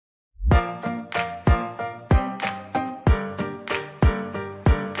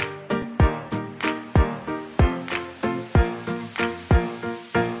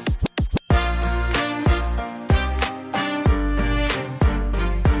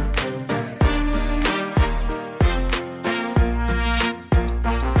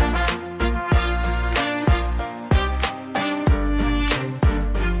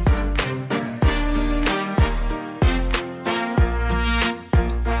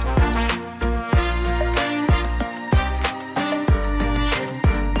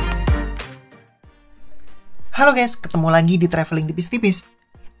Halo guys, ketemu lagi di traveling tipis-tipis.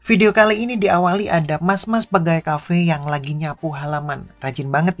 Video kali ini diawali ada mas-mas pegawai kafe yang lagi nyapu halaman. Rajin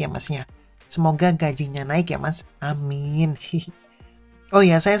banget ya masnya. Semoga gajinya naik ya mas. Amin. Oh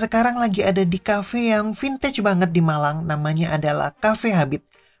ya, saya sekarang lagi ada di kafe yang vintage banget di Malang. Namanya adalah Cafe HABBIT.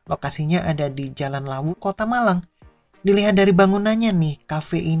 Lokasinya ada di Jalan Lawu, Kota Malang. Dilihat dari bangunannya nih,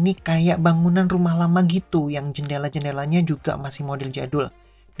 kafe ini kayak bangunan rumah lama gitu, yang jendela-jendelanya juga masih model jadul.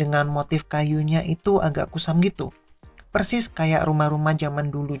 Dengan motif kayunya itu agak kusam gitu. Persis kayak rumah-rumah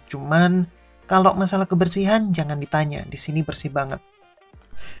zaman dulu, cuman kalau masalah kebersihan jangan ditanya, di sini bersih banget.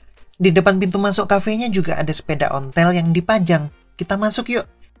 Di depan pintu masuk kafenya juga ada sepeda ontel yang dipajang. Kita masuk yuk.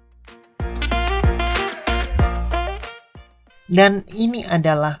 Dan ini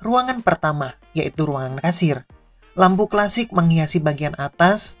adalah ruangan pertama, yaitu ruangan kasir. Lampu klasik menghiasi bagian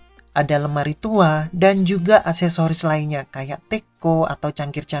atas, ada lemari tua, dan juga aksesoris lainnya kayak teko atau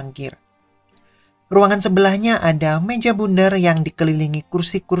cangkir-cangkir. Ruangan sebelahnya ada meja bundar yang dikelilingi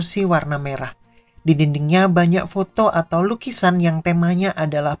kursi-kursi warna merah. Di dindingnya banyak foto atau lukisan yang temanya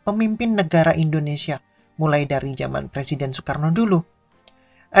adalah pemimpin negara Indonesia, mulai dari zaman Presiden Soekarno dulu.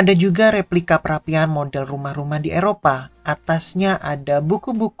 Ada juga replika perapian model rumah-rumah di Eropa. Atasnya ada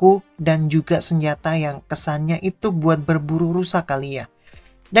buku-buku dan juga senjata yang kesannya itu buat berburu rusa kali ya.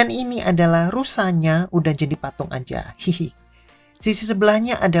 Dan ini adalah rusanya udah jadi patung aja. Hihi. Sisi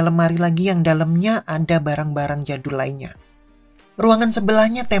sebelahnya ada lemari lagi yang dalamnya ada barang-barang jadul lainnya. Ruangan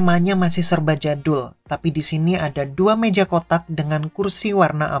sebelahnya temanya masih serba jadul, tapi di sini ada 2 meja kotak dengan kursi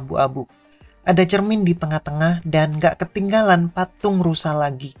warna abu-abu. Ada cermin di tengah-tengah dan gak ketinggalan patung rusa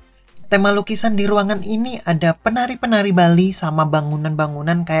lagi. Tema lukisan di ruangan ini ada penari-penari Bali sama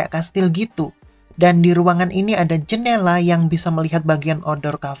bangunan-bangunan kayak kastil gitu. Dan di ruangan ini ada jendela yang bisa melihat bagian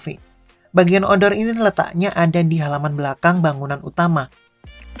outdoor cafe. Bagian outdoor ini letaknya ada di halaman belakang bangunan utama.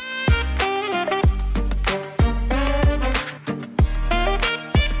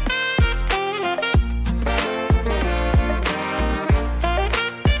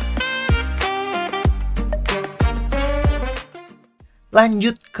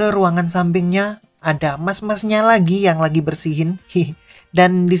 Lanjut ke ruangan sampingnya, ada mas-masnya lagi yang lagi bersihin.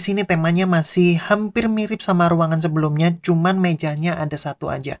 Dan di sini temanya masih hampir mirip sama ruangan sebelumnya, cuman mejanya ada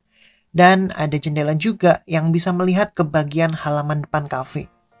satu aja. Dan ada jendela juga yang bisa melihat ke bagian halaman depan kafe.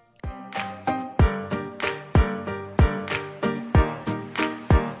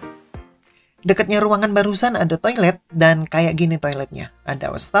 Dekatnya ruangan barusan ada toilet, dan kayak gini toiletnya.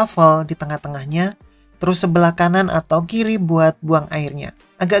 Ada wastafel di tengah-tengahnya. Terus sebelah kanan atau kiri buat buang airnya.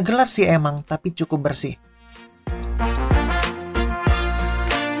 Agak gelap sih emang, tapi cukup bersih.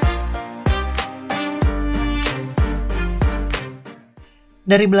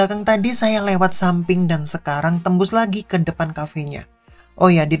 Dari belakang tadi saya lewat samping dan sekarang tembus lagi ke depan kafenya. Oh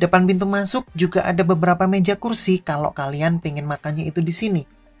ya, di depan pintu masuk juga ada beberapa meja kursi kalau kalian pengen makannya itu di sini.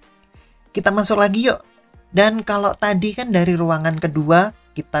 Kita masuk lagi yuk. Dan kalau tadi kan dari ruangan kedua,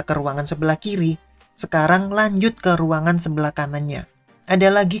 kita ke ruangan sebelah kiri. Sekarang lanjut ke ruangan sebelah kanannya.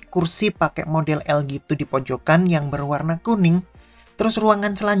 Ada lagi kursi pakai model L gitu di pojokan yang berwarna kuning. Terus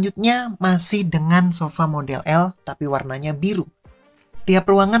ruangan selanjutnya masih dengan sofa model L tapi warnanya biru. Tiap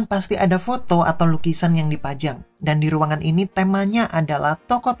ruangan pasti ada foto atau lukisan yang dipajang. Dan di ruangan ini temanya adalah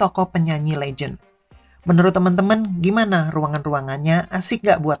tokoh-tokoh penyanyi legend. Menurut teman-teman gimana ruangan-ruangannya, asik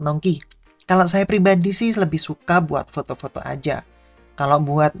gak buat nongki? Kalau saya pribadi sih lebih suka buat foto-foto aja. Kalau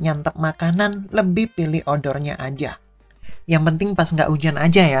buat nyantap makanan, lebih pilih outdoornya aja. Yang penting pas nggak hujan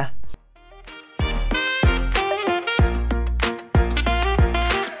aja ya.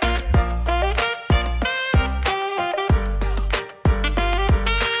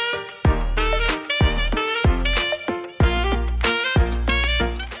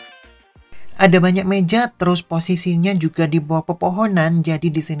 Ada banyak meja, terus posisinya juga di bawah pepohonan, jadi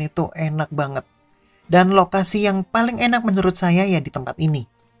di sini tuh enak banget. Dan lokasi yang paling enak menurut saya ya di tempat ini.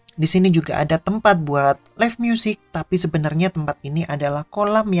 Di sini juga ada tempat buat live music, tapi sebenarnya tempat ini adalah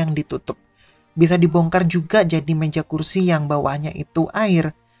kolam yang ditutup. Bisa dibongkar juga jadi meja kursi yang bawahnya itu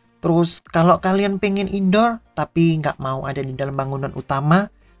air. Terus kalau kalian pengen indoor, tapi nggak mau ada di dalam bangunan utama,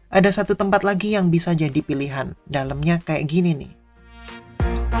 ada satu tempat lagi yang bisa jadi pilihan. Dalamnya kayak gini nih.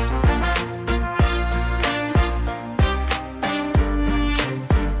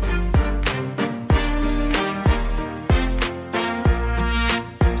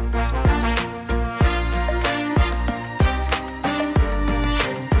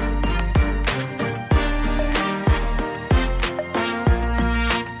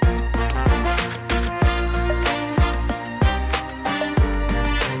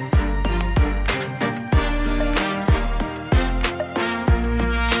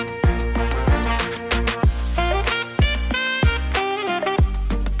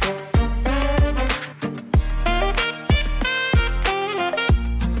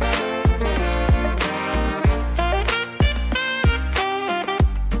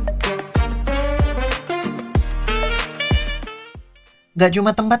 Gak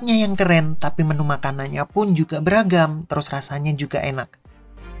cuma tempatnya yang keren, tapi menu makanannya pun juga beragam, terus rasanya juga enak.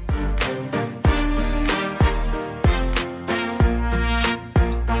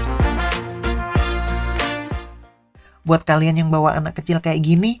 Buat kalian yang bawa anak kecil kayak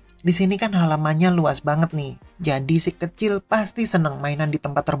gini, di sini kan halamannya luas banget nih. Jadi si kecil pasti seneng mainan di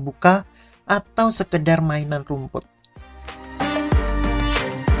tempat terbuka atau sekedar mainan rumput.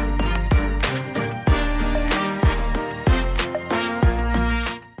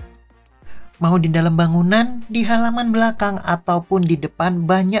 Mau di dalam bangunan, di halaman belakang, ataupun di depan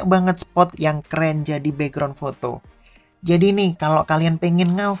banyak banget spot yang keren jadi background foto. Jadi nih, kalau kalian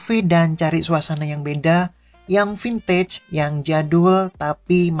pengen ngafe dan cari suasana yang beda, yang vintage, yang jadul,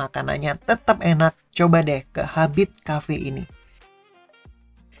 tapi makanannya tetap enak, coba deh ke HABBIT Cafe ini.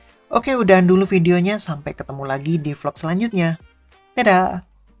 Oke, udahan dulu videonya, sampai ketemu lagi di vlog selanjutnya. Dadah!